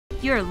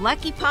Your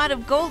lucky pot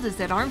of gold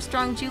is at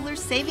Armstrong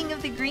Jewelers Saving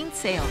of the Green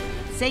sale.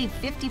 Save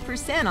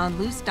 50% on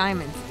loose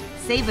diamonds.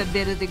 Save a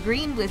bit of the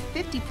green with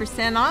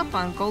 50% off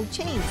on gold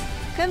chains.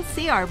 Come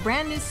see our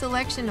brand new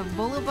selection of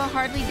Bulova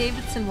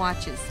Harley-Davidson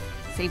watches.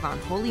 Save on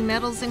holy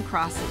medals and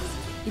crosses.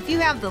 If you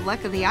have the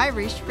luck of the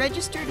Irish,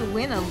 register to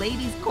win a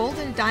lady's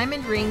golden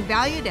diamond ring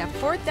valued at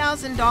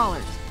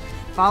 $4,000.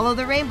 Follow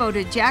the rainbow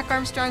to Jack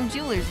Armstrong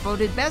Jewelers,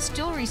 voted best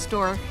jewelry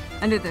store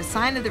under the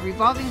sign of the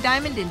revolving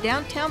diamond in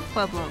downtown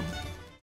Pueblo.